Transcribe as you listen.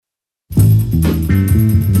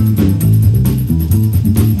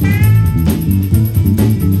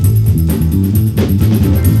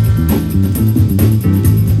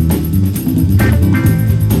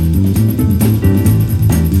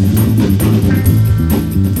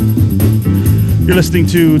You're listening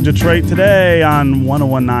to Detroit Today on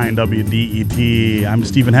 101.9 WDET. I'm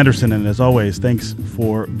Stephen Henderson, and as always, thanks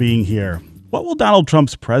for being here. What will Donald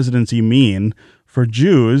Trump's presidency mean for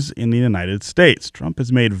Jews in the United States? Trump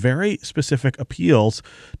has made very specific appeals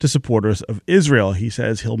to supporters of Israel. He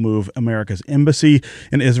says he'll move America's embassy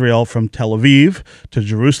in Israel from Tel Aviv to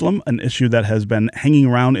Jerusalem, an issue that has been hanging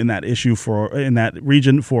around in that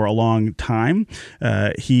region for a long time.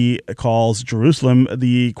 He calls Jerusalem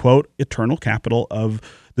the, quote, eternal capital of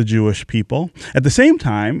the Jewish people. At the same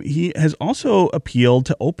time, he has also appealed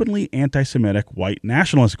to openly anti-Semitic white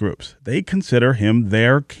nationalist groups. They consider him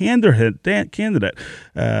their candidate,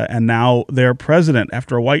 and now their president.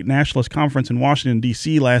 After a white nationalist conference in Washington,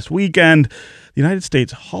 D.C. last weekend, the United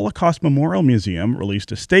States Holocaust Memorial Museum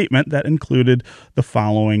released a statement that included the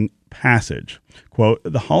following passage. Quote,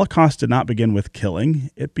 "The Holocaust did not begin with killing.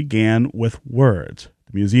 It began with words.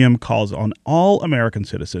 The museum calls on all American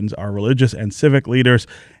citizens, our religious and civic leaders,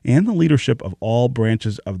 and the leadership of all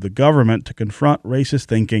branches of the government to confront racist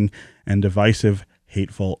thinking and divisive,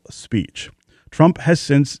 hateful speech." Trump has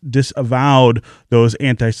since disavowed those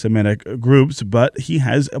anti-Semitic groups, but he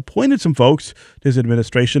has appointed some folks to his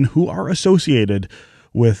administration who are associated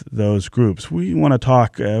with those groups. We want to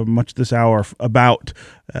talk much this hour about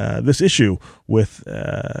this issue with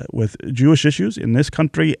Jewish issues in this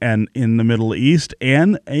country and in the Middle East,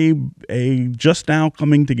 and a just now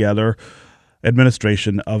coming together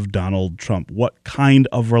administration of Donald Trump. What kind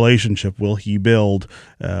of relationship will he build,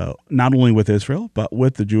 not only with Israel, but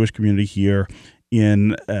with the Jewish community here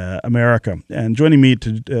in America? And joining me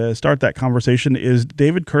to start that conversation is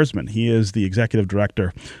David Kurzman. He is the executive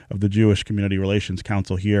director of the Jewish Community Relations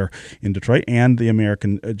Council here in Detroit and the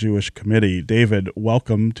American Jewish Committee. David,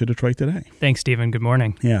 welcome to Detroit Today. Thanks, Stephen. Good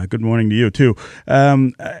morning. Yeah, good morning to you too.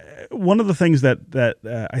 One of the things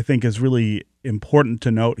that I think is really important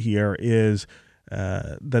to note here is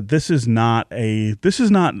that this is not a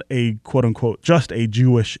quote unquote just a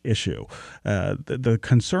Jewish issue. The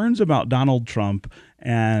concerns about Donald Trump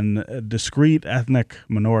and discrete ethnic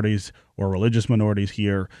minorities or religious minorities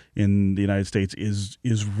here in the United States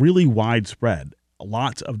is really widespread.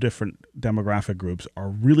 Lots of different demographic groups are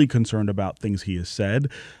really concerned about things he has said,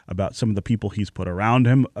 about some of the people he's put around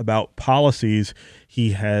him, about policies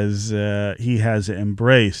he has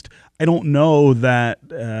embraced. I don't know that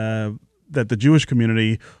the Jewish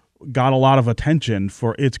community got a lot of attention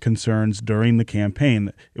for its concerns during the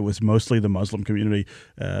campaign. It was mostly the Muslim community,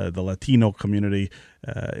 the Latino community,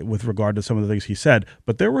 with regard to some of the things he said.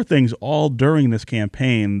 But there were things all during this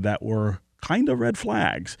campaign that were kind of red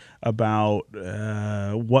flags about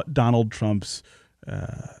what Donald Trump's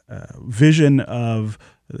vision of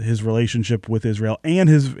his relationship with Israel and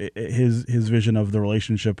his vision of the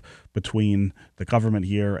relationship between the government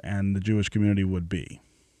here and the Jewish community would be.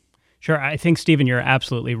 Sure. I think, Stephen, you're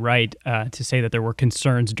absolutely right to say that there were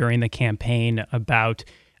concerns during the campaign about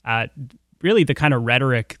really the kind of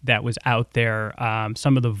rhetoric that was out there,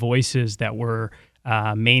 some of the voices that were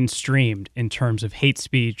mainstreamed in terms of hate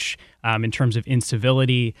speech, in terms of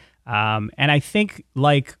incivility. And I think,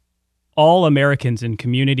 like all Americans in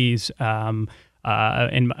communities, and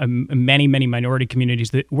many, many minority communities,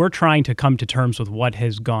 that we're trying to come to terms with what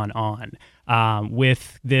has gone on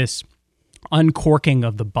with this uncorking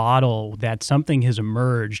of the bottle, that something has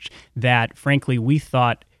emerged that, frankly, we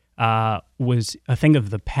thought was a thing of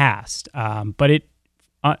the past, but it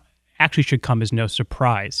actually should come as no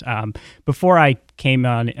surprise. Before I came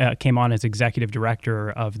on as executive director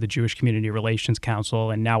of the Jewish Community Relations Council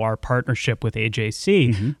and now our partnership with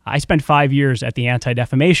AJC, I spent 5 years at the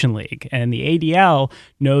Anti-Defamation League, and the ADL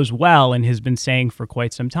knows well and has been saying for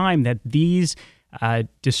quite some time that these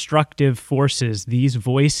destructive forces, these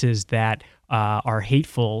voices that are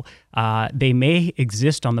hateful, they may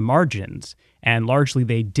exist on the margins, and largely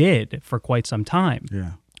they did for quite some time.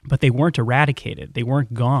 Yeah. But they weren't eradicated. They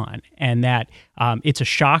weren't gone. And that it's a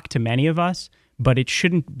shock to many of us, but it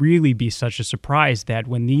shouldn't really be such a surprise that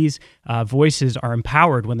when these voices are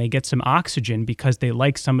empowered, when they get some oxygen because they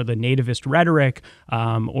like some of the nativist rhetoric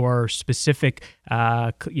or specific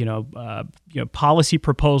policy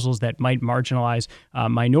proposals that might marginalize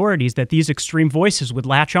minorities, that these extreme voices would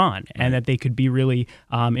latch on and that they could be really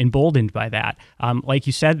emboldened by that. Like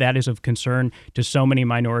you said, that is of concern to so many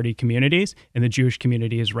minority communities, and the Jewish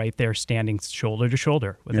community is right there standing shoulder to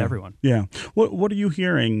shoulder with everyone. Yeah. What are you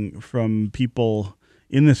hearing from people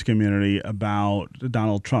in this community about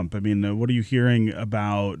Donald Trump? I mean, what are you hearing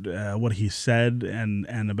about what he said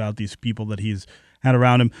and about these people that he's had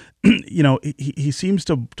around him? He seems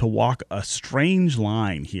to walk a strange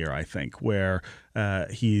line here, I think, where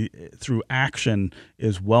he, through action,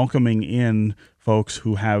 is welcoming in folks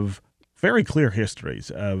who have very clear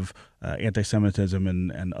histories of anti-Semitism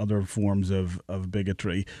and other forms of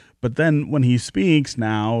bigotry. But then when he speaks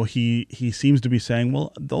now, he seems to be saying,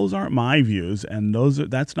 well, those aren't my views, and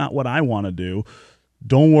that's not what I want to do.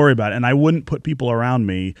 Don't worry about it. And I wouldn't put people around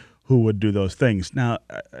me who would do those things. Now,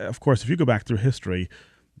 of course, if you go back through history,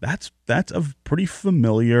 that's a pretty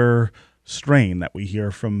familiar strain that we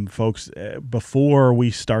hear from folks before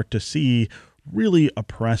we start to see really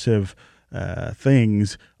oppressive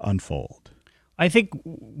things unfold. I think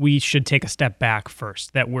we should take a step back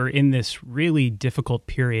first, that we're in this really difficult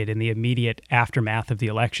period in the immediate aftermath of the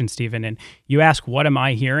election, Stephen. And you ask, what am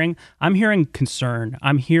I hearing? I'm hearing concern.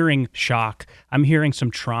 I'm hearing shock. I'm hearing some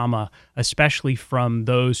trauma, especially from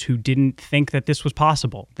those who didn't think that this was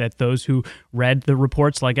possible, that those who read the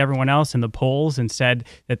reports like everyone else in the polls and said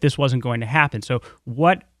that this wasn't going to happen. So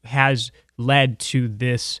what has led to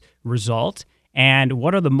this result? And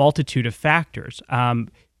what are the multitude of factors?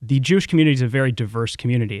 The Jewish community is a very diverse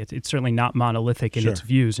community. It's certainly not monolithic in its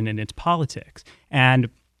views and in its politics. And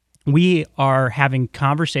we are having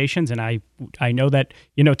conversations, and I know that,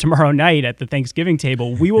 tomorrow night at the Thanksgiving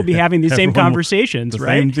table, we will be having these same conversations, the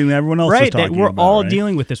right? Same thing that everyone else is talking that we're about, all right?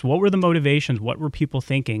 dealing with this. What were the motivations? What were people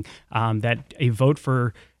thinking? That a vote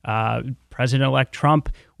for President-elect Trump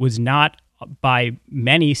was not by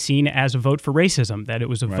many seen as a vote for racism, that it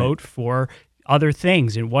was a vote for other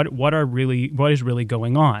things, and what is really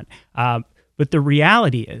going on. But the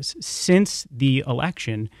reality is, since the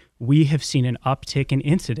election, we have seen an uptick in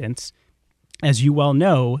incidents, as you well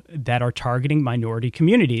know, that are targeting minority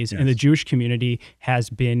communities, and the Jewish community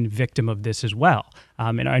has been victim of this as well.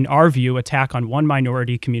 And in our view, attack on one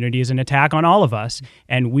minority community is an attack on all of us,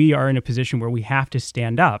 and we are in a position where we have to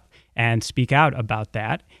stand up and speak out about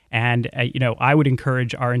that. And, I would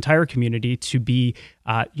encourage our entire community to be,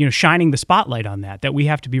 shining the spotlight on that we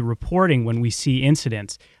have to be reporting when we see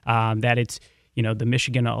incidents, that it's, the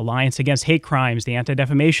Michigan Alliance Against Hate Crimes, the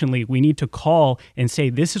Anti-Defamation League. We need to call and say,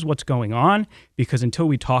 this is what's going on, because until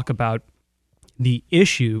we talk about the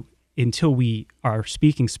issue, until we are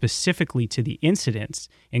speaking specifically to the incidents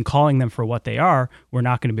and calling them for what they are, we're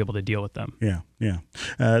not going to be able to deal with them. Yeah.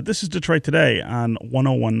 This is Detroit Today on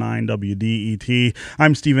 1019 WDET.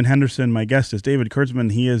 I'm Stephen Henderson. My guest is David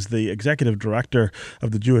Kurtzman. He is the Executive Director of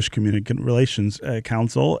the Jewish Community Relations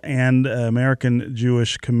Council and American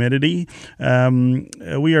Jewish Committee.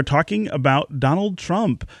 We are talking about Donald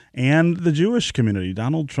Trump and the Jewish community.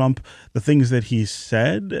 Donald Trump, the things that he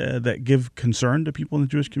said that give concern to people in the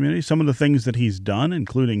Jewish community, some of the things that he's done,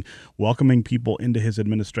 including welcoming people into his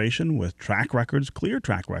administration with clear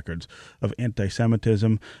track records of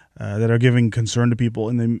anti-Semitism that are giving concern to people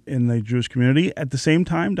in the Jewish community. At the same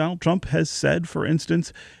time, Donald Trump has said, for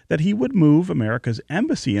instance, that he would move America's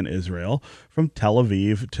embassy in Israel from Tel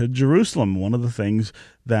Aviv to Jerusalem, one of the things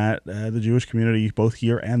that the Jewish community, both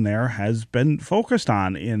here and there, has been focused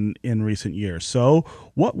on in recent years. So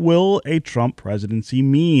what will a Trump presidency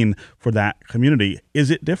mean for that community? Is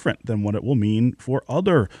it different than what it will mean for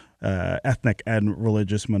other ethnic and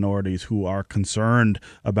religious minorities who are concerned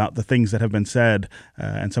about the things that have been said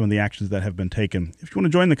and some of the actions that have been taken? If you want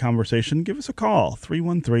to join the conversation, give us a call,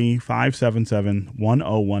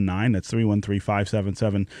 313-577-1019. That's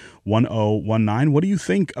 313-577-1019. What do you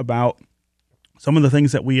think about some of the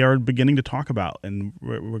things that we are beginning to talk about in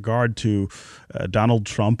regard to Donald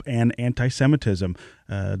Trump and anti-Semitism?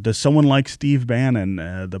 Does someone like Steve Bannon,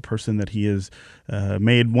 the person that he has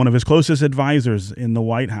made one of his closest advisors in the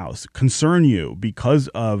White House, concern you because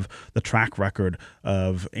of the track record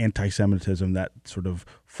of anti-Semitism that sort of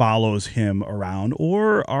follows him around?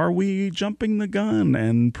 Or are we jumping the gun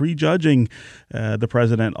and prejudging the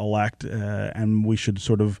president-elect, and we should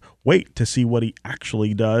sort of wait to see what he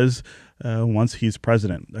actually does once he's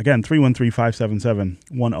president? Again,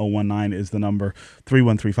 313-577-1019 is the number,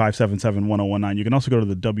 313-577-1019. You can also go to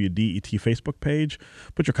the WDET Facebook page,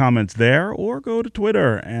 put your comments there, or go to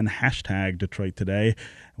Twitter and hashtag Detroit Today.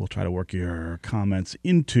 We'll try to work your comments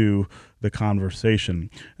into the conversation.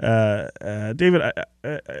 David,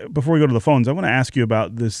 before we go to the phones, I want to ask you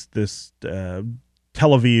about this Tel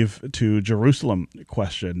Aviv to Jerusalem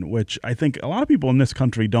question, which I think a lot of people in this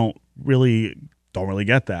country don't really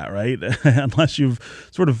get that, right? Unless you've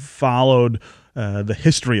sort of followed the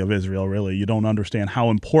history of Israel, really. You don't understand how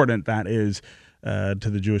important that is to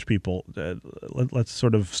the Jewish people. Let's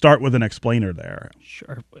sort of start with an explainer there.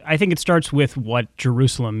 Sure. I think it starts with what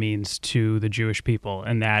Jerusalem means to the Jewish people,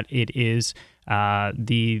 and that it is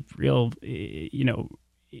the real,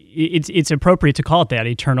 it's appropriate to call it that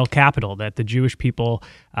eternal capital, that the Jewish people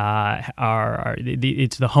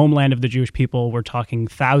it's the homeland of the Jewish people. We're talking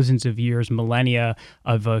thousands of years, millennia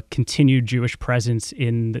of a continued Jewish presence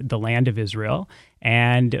in the land of Israel.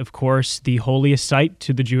 And of course, the holiest site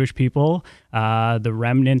to the Jewish people, the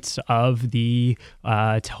remnants of the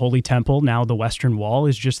Holy Temple, now the Western Wall,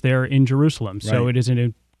 is just there in Jerusalem. Right. So it is an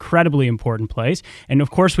incredibly important place. And of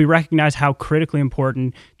course, we recognize how critically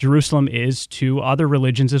important Jerusalem is to other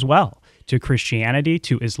religions as well, to Christianity,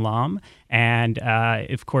 to Islam. And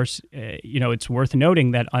of course, it's worth noting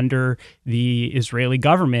that under the Israeli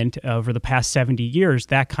government over the past 70 years,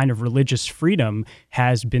 that kind of religious freedom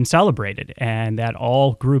has been celebrated, and that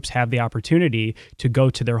all groups have the opportunity to go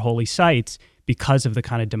to their holy sites because of the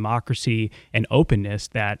kind of democracy and openness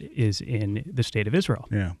that is in the state of Israel.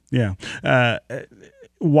 Yeah.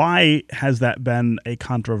 Why has that been a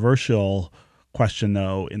controversial question,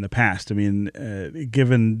 though, in the past? I mean,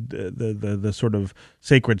 given the sort of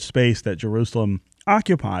sacred space that Jerusalem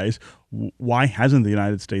occupies, why hasn't the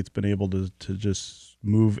United States been able to just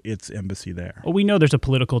move its embassy there? Well, we know there's a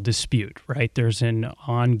political dispute, right? There's an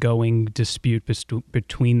ongoing dispute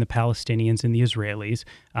between the Palestinians and the Israelis.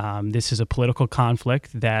 This is a political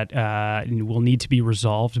conflict that will need to be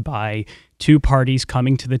resolved by two parties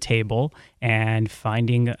coming to the table and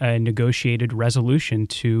finding a negotiated resolution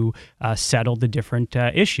to settle the different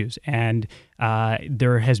issues. And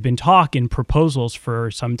there has been talk in proposals for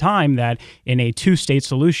some time that in a two-state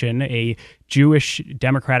solution, a Jewish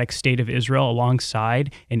democratic state of Israel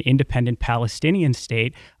alongside an independent Palestinian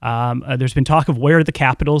state, there's been talk of where the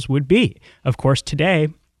capitals would be. Of course, today,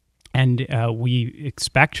 and we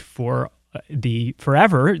expect for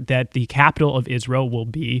forever that the capital of Israel will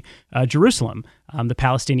be Jerusalem. The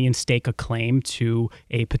Palestinians stake a claim to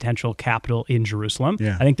a potential capital in Jerusalem.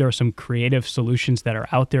 Yeah. I think there are some creative solutions that are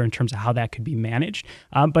out there in terms of how that could be managed.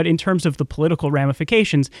 But in terms of the political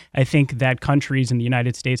ramifications, I think that countries, and the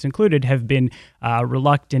United States included, have been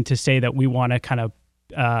reluctant to say that we want to kind of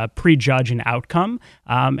prejudge an outcome.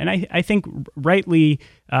 And I think rightly,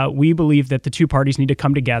 we believe that the two parties need to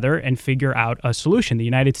come together and figure out a solution. The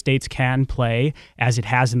United States can play, as it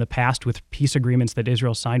has in the past with peace agreements that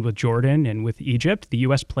Israel signed with Jordan and with Egypt. The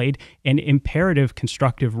U.S. played an imperative,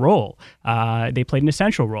 constructive role. They played an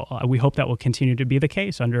essential role. We hope that will continue to be the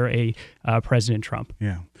case under President Trump.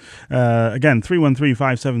 Yeah. Again,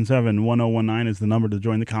 313-577-1019 is the number to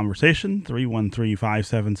join the conversation.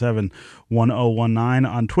 313-577-1019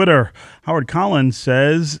 on Twitter. Howard Collins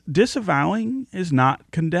says, disavowing is not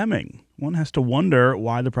condemning. One has to wonder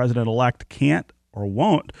why the president-elect can't or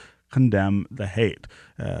won't condemn the hate.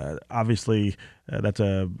 Obviously, that's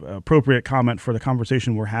an appropriate comment for the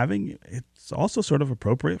conversation we're having. It's also sort of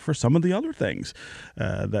appropriate for some of the other things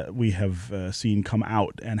that we have seen come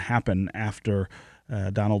out and happen after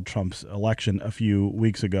Donald Trump's election a few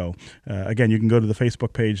weeks ago. Again, you can go to the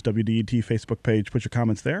Facebook page, WDET Facebook page, put your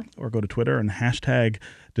comments there, or go to Twitter and hashtag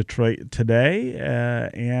Detroit Today,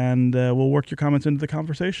 and we'll work your comments into the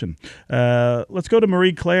conversation. Let's go to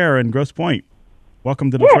Marie Claire in Grosse Pointe. Welcome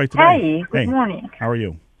to Detroit Today. Hi, good morning. How are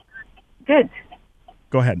you? Good.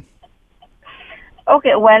 Go ahead.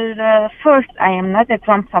 Okay, well, first, I am not a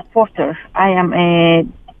Trump supporter. I am a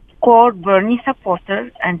core Bernie supporter,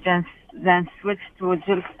 and then switched to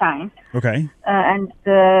Jill Stein. Okay. And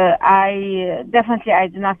I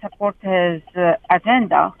do not support his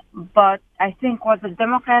agenda, but I think what the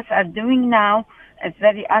Democrats are doing now is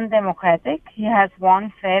very undemocratic. He has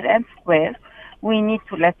won fair and square. We need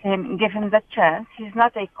to give him the chance. He's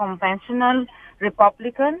not a conventional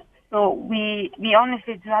Republican, so we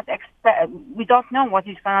honestly do not expect, we don't know what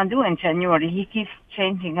he's going to do in January. He keeps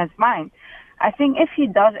changing his mind. I think if he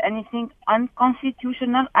does anything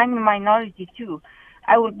unconstitutional, I'm a minority too.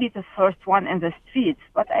 I will be the first one in the streets,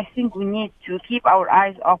 but I think we need to keep our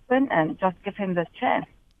eyes open and just give him the chance.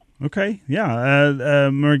 Okay,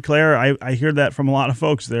 yeah, Marie Claire, I hear that from a lot of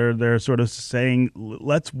folks. They're sort of saying,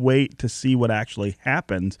 let's wait to see what actually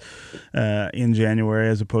happens in January,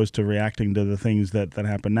 as opposed to reacting to the things that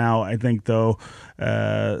happen now. I think, though,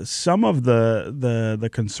 some of the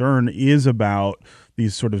concern is about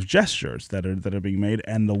these sort of gestures that are being made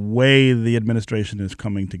and the way the administration is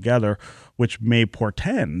coming together, which may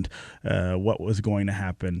portend what was going to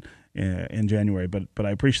happen in January. But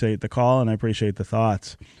I appreciate the call and I appreciate the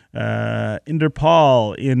thoughts.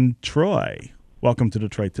 Inderpal in Troy, welcome to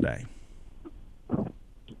Detroit Today.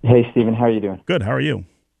 Hey, Stephen, how are you doing? Good. How are you?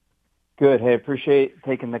 Good. Hey, appreciate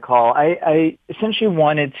taking the call. I essentially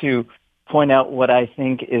wanted to point out what I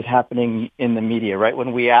think is happening in the media, right?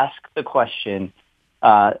 When we ask the question,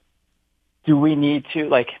 do we need to,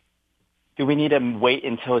 do we need to wait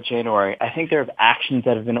until January? I think there are actions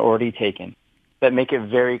that have been already taken that make it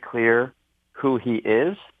very clear who he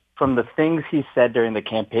is, from the things he said during the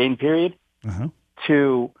campaign period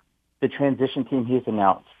to the transition team he's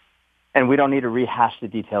announced. And we don't need to rehash the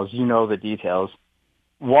details. You know the details.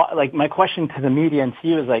 Like, my question to the media and to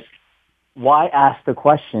you is, like, why ask the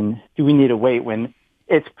question, do we need to wait, when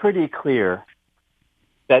it's pretty clear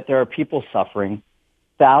that there are people suffering?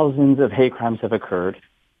 Thousands of hate crimes have occurred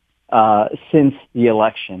since the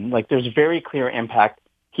election. Like, there's very clear impact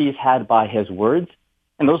he's had by his words,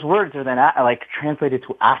 and those words are then translated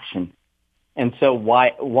to action. And so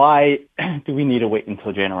why do we need to wait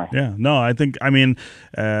until January? Yeah, no,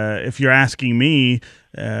 if you're asking me,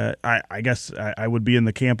 I guess I would be in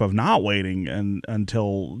the camp of not waiting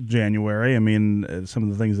until January. I mean, some of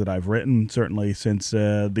the things that I've written, certainly since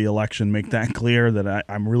the election, make that clear that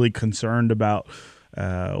I'm really concerned about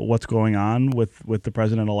what's going on with the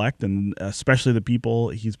president-elect, and especially the people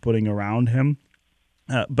he's putting around him.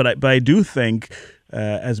 But I do think,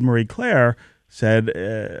 as Marie Claire said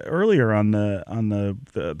earlier on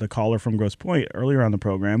the caller from Grosse Pointe earlier on the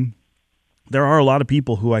program, there are a lot of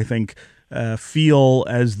people who I think feel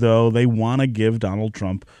as though they want to give Donald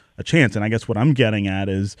Trump a chance. And I guess what I'm getting at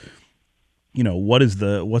is, what's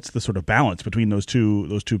the sort of balance between those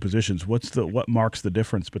two positions? What marks the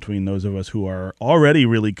difference between those of us who are already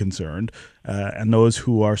really concerned and those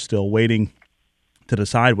who are still waiting to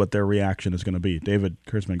decide what their reaction is going to be? David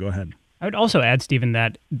Kurzman, go ahead. I would also add, Stephen,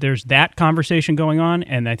 that there's that conversation going on,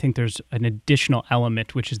 and I think there's an additional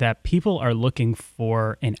element, which is that people are looking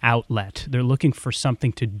for an outlet. They're looking for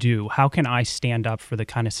something to do. How can I stand up for the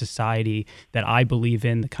kind of society that I believe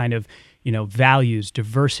in, the kind of values,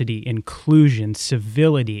 diversity, inclusion,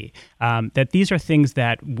 civility, that these are things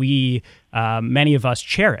that we, many of us,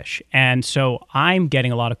 cherish. And so I'm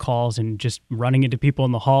getting a lot of calls and just running into people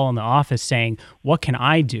in the hall in the office saying, what can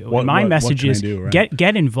I do? And my message is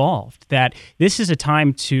get involved, that this is a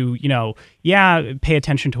time to, pay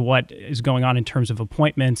attention to what is going on in terms of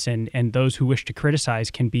appointments, and those who wish to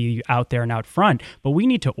criticize can be out there and out front, but we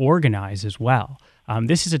need to organize as well.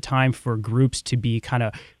 This is a time for groups to be kind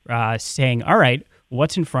of saying, all right,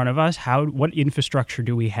 what's in front of us? What infrastructure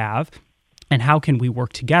do we have? And how can we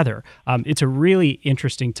work together? It's a really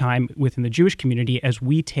interesting time within the Jewish community as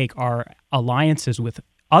we take our alliances with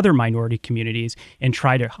other minority communities and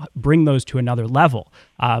try to bring those to another level.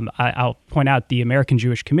 I'll point out the American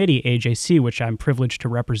Jewish Committee, AJC, which I'm privileged to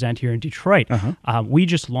represent here in Detroit. We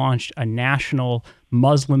just launched a national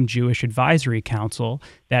Muslim Jewish Advisory Council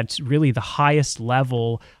that's really the highest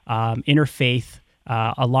level interfaith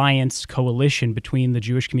alliance coalition between the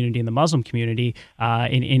Jewish community and the Muslim community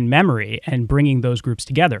in memory, and bringing those groups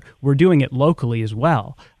together. We're doing it locally as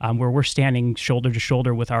well, where we're standing shoulder to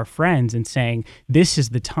shoulder with our friends and saying, this is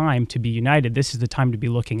the time to be united. This is the time to be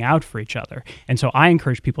looking out for each other. And so I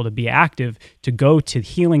encourage people to be active, to go to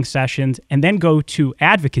healing sessions and then go to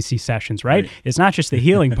advocacy sessions, right? It's not just the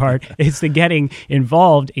healing part, it's the getting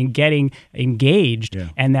involved and getting engaged. Yeah.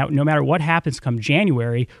 And that no matter what happens come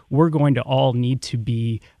January, we're going to all need to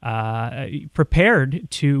be prepared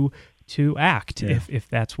to act if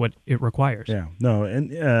that's what it requires. Yeah, no,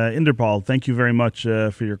 and Inderpal, thank you very much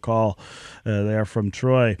for your call there from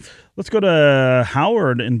Troy. Let's go to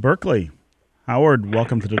Howard in Berkeley. Howard,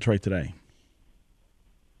 welcome to Detroit Today.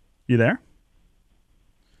 You there?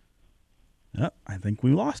 I think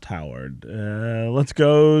we lost Howard. Let's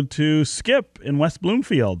go to Skip in West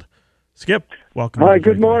Bloomfield. Skip, welcome. Hi,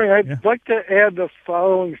 good morning. I'd like to add the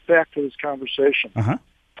following fact to this conversation.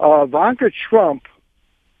 Ivanka Trump,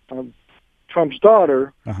 Trump's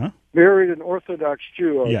daughter, married an Orthodox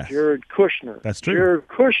Jew, Jared Kushner. That's true. Jared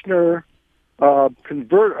Kushner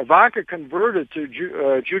Ivanka converted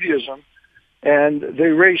to Judaism, and they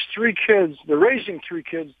raised 3 kids. They're raising 3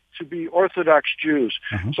 kids to be Orthodox Jews.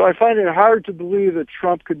 So I find it hard to believe that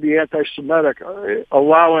Trump could be anti-Semitic,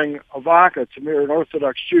 allowing Ivanka to marry an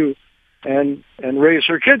Orthodox Jew and raise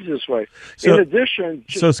her kids this way. In addition,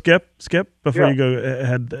 Skip, before you go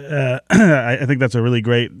ahead, I think that's a really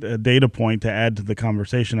great data point to add to the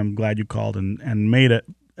conversation. I'm glad you called and made it.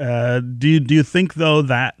 Do you think though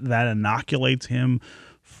that inoculates him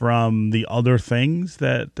from the other things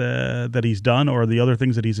that he's done, or the other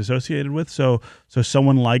things that he's associated with? So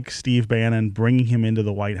someone like Steve Bannon bringing him into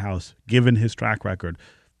the White House, given his track record,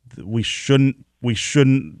 we shouldn't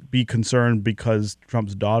be concerned because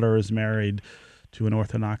Trump's daughter is married to an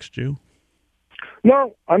Orthodox Jew?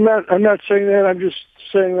 No, I'm not saying that. I'm just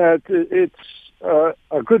saying that it's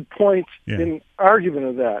a good point in argument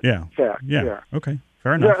of that fact. Yeah. Okay.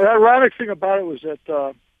 Fair enough. The ironic thing about it was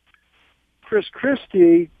that Chris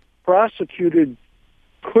Christie prosecuted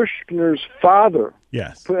Kushner's father.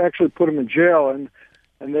 Yes. Actually put him in jail, and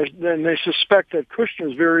then they suspect that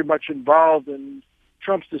Kushner is very much involved in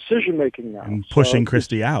Trump's decision-making now. And pushing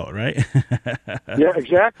Christie out, right? Yeah,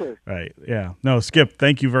 exactly. Right, yeah. No, Skip,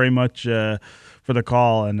 thank you very much for the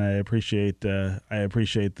call, and I appreciate the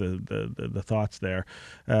thoughts there.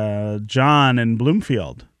 John in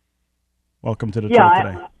Bloomfield, welcome to the show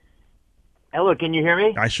today. Hello, can you hear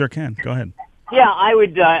me? I sure can. Go ahead. Yeah, I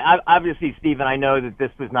would, obviously, Stephen, I know that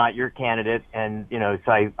this was not your candidate, and,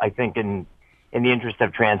 so I think in the interest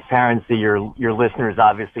of transparency, your listeners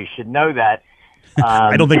obviously should know that.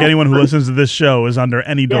 I don't think anyone who listens to this show is under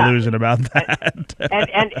any delusion about that.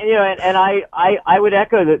 and I would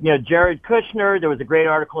echo that. Jared Kushner. There was a great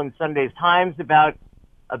article in Sunday's Times about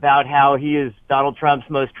how he is Donald Trump's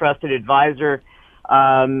most trusted advisor.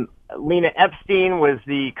 Lena Epstein was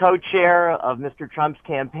the co-chair of Mr. Trump's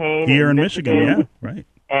campaign here in Michigan. Yeah, right.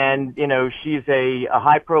 And she's a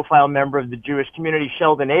high-profile member of the Jewish community.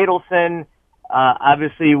 Sheldon Adelson.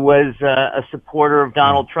 Obviously was a supporter of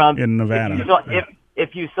Donald Trump. In Nevada.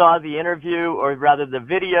 If you saw the interview, or rather the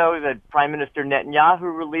video that Prime Minister Netanyahu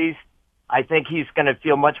released, I think he's going to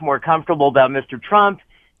feel much more comfortable about Mr. Trump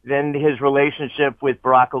than his relationship with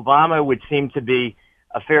Barack Obama, which seemed to be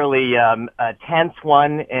a fairly tense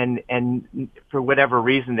one, and for whatever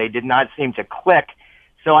reason, they did not seem to click.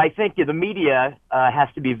 So I think the media has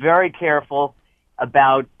to be very careful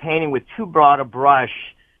about painting with too broad a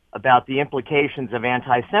brush about the implications of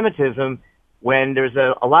anti-Semitism when there's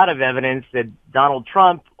a lot of evidence that Donald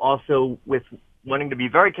Trump, also with wanting to be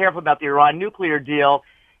very careful about the Iran nuclear deal,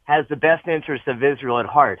 has the best interests of Israel at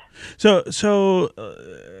heart. So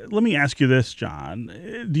let me ask you this,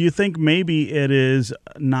 John. Do you think maybe it is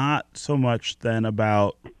not so much then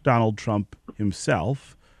about Donald Trump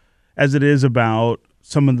himself as it is about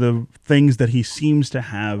some of the things that he seems to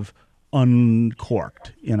have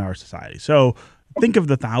uncorked in our society? So think of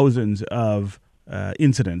the thousands of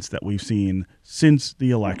incidents that we've seen since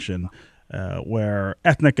the election where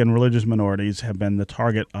ethnic and religious minorities have been the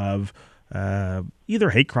target of either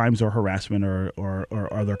hate crimes or harassment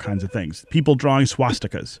or other kinds of things. People drawing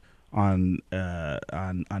swastikas on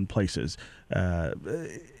places.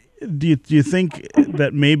 Do you think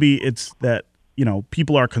that maybe it's that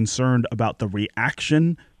people are concerned about the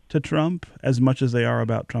reaction to Trump as much as they are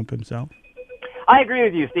about Trump himself? I agree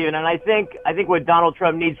with you, Stephen, and I think what Donald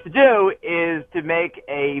Trump needs to do is to make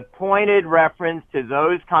a pointed reference to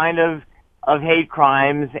those kind of hate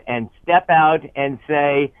crimes and step out and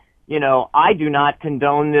say, I do not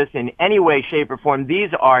condone this in any way, shape, or form. These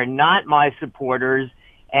are not my supporters,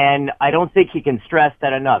 and I don't think he can stress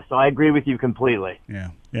that enough. So I agree with you completely. Yeah.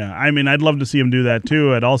 I mean, I'd love to see him do that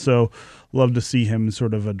too. I'd also love to see him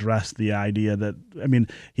sort of address the idea that,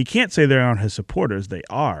 he can't say they aren't his supporters. They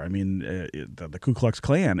are. The Ku Klux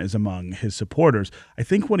Klan is among his supporters. I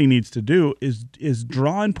think what he needs to do is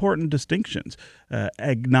draw important distinctions,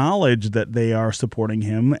 acknowledge that they are supporting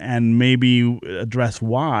him, and maybe address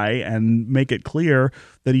why, and make it clear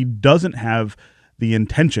that he doesn't have the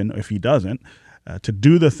intention, if he doesn't, to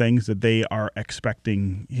do the things that they are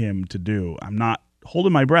expecting him to do. I'm not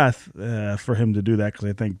holding my breath for him to do that, because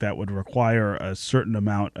I think that would require a certain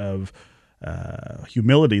amount of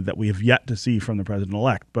humility that we have yet to see from the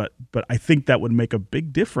president-elect. But I think that would make a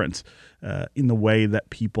big difference in the way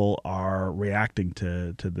that people are reacting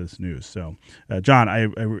to this news. So, John, I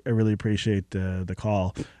really appreciate the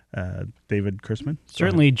call. David Chrisman?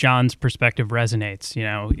 Certainly John's perspective resonates.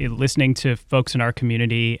 Listening to folks in our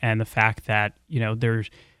community and the fact that,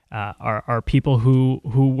 there's are people who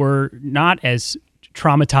were not as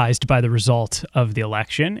traumatized by the result of the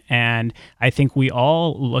election. And I think we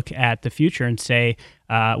all look at the future and say,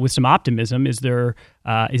 with some optimism, can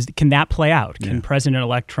that play out? Yeah. Can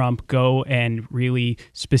President-elect Trump go and really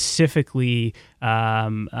specifically,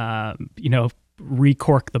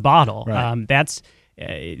 recork the bottle? Right. That's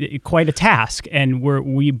quite a task, and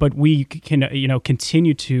we can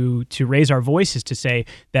continue to raise our voices to say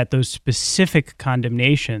that those specific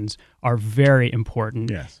condemnations are very important.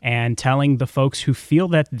 Yes. And telling the folks who feel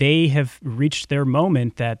that they have reached their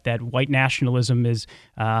moment, that white nationalism is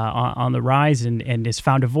on the rise and has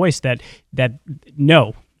found a voice, that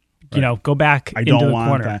no. Right. Go back I into don't the want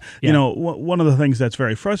corner. that. Yeah. One of the things that's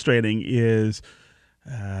very frustrating is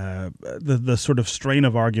the sort of strain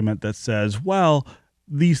of argument that says, well,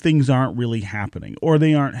 these things aren't really happening, or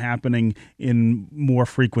they aren't happening in more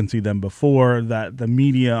frequency than before, that the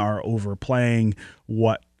media are overplaying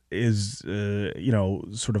what is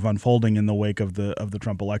sort of unfolding in the wake of the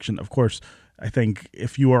Trump election. Of course, I think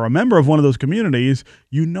if you are a member of one of those communities,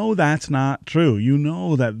 you know that's not true. You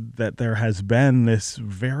know that there has been this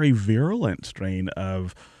very virulent strain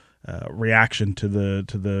of reaction to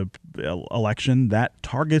the election that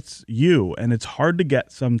targets you, and it's hard to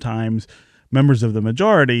get sometimes members of the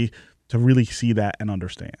majority to really see that and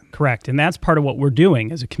understand. Correct. And that's part of what we're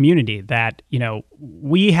doing as a community, that,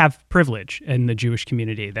 we have privilege in the Jewish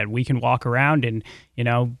community, that we can walk around and,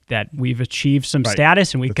 that we've achieved some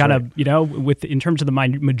status, and we've got to, in terms of the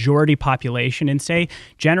majority population, and say,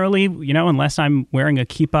 generally, unless I'm wearing a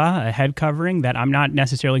kippah, a head covering, that I'm not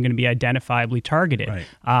necessarily going to be identifiably targeted.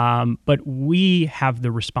 Right. But we have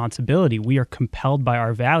the responsibility, we are compelled by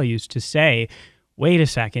our values to say, wait a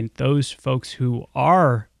second, those folks who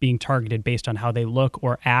are being targeted based on how they look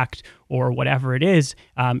or act or whatever it is,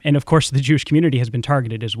 and of course the Jewish community has been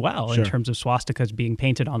targeted as well in terms of swastikas being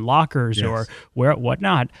painted on lockers or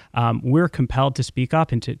whatnot, we're compelled to speak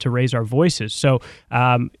up and to raise our voices. So,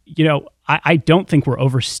 I don't think we're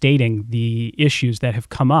overstating the issues that have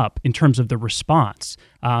come up in terms of the response.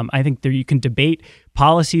 I think you can debate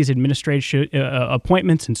policies, administration,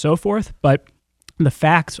 appointments, and so forth, but the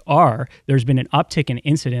facts are there's been an uptick in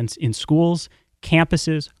incidents in schools,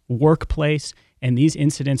 campuses, workplace, and these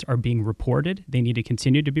incidents are being reported. They need to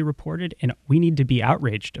continue to be reported, and we need to be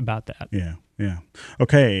outraged about that. Yeah.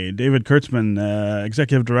 Okay, David Kurtzman,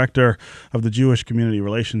 Executive Director of the Jewish Community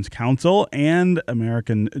Relations Council and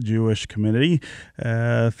American Jewish Committee.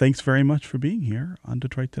 Thanks very much for being here on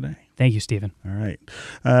Detroit Today. Thank you, Stephen. All right.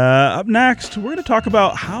 Up next, we're going to talk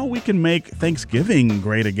about how we can make Thanksgiving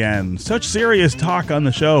great again. Such serious talk on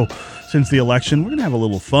the show since the election. We're going to have a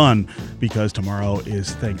little fun because tomorrow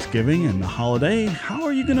is Thanksgiving and the holiday. How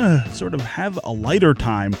are you going to sort of have a lighter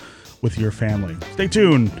time with your family? Stay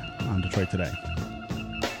tuned on Detroit Today.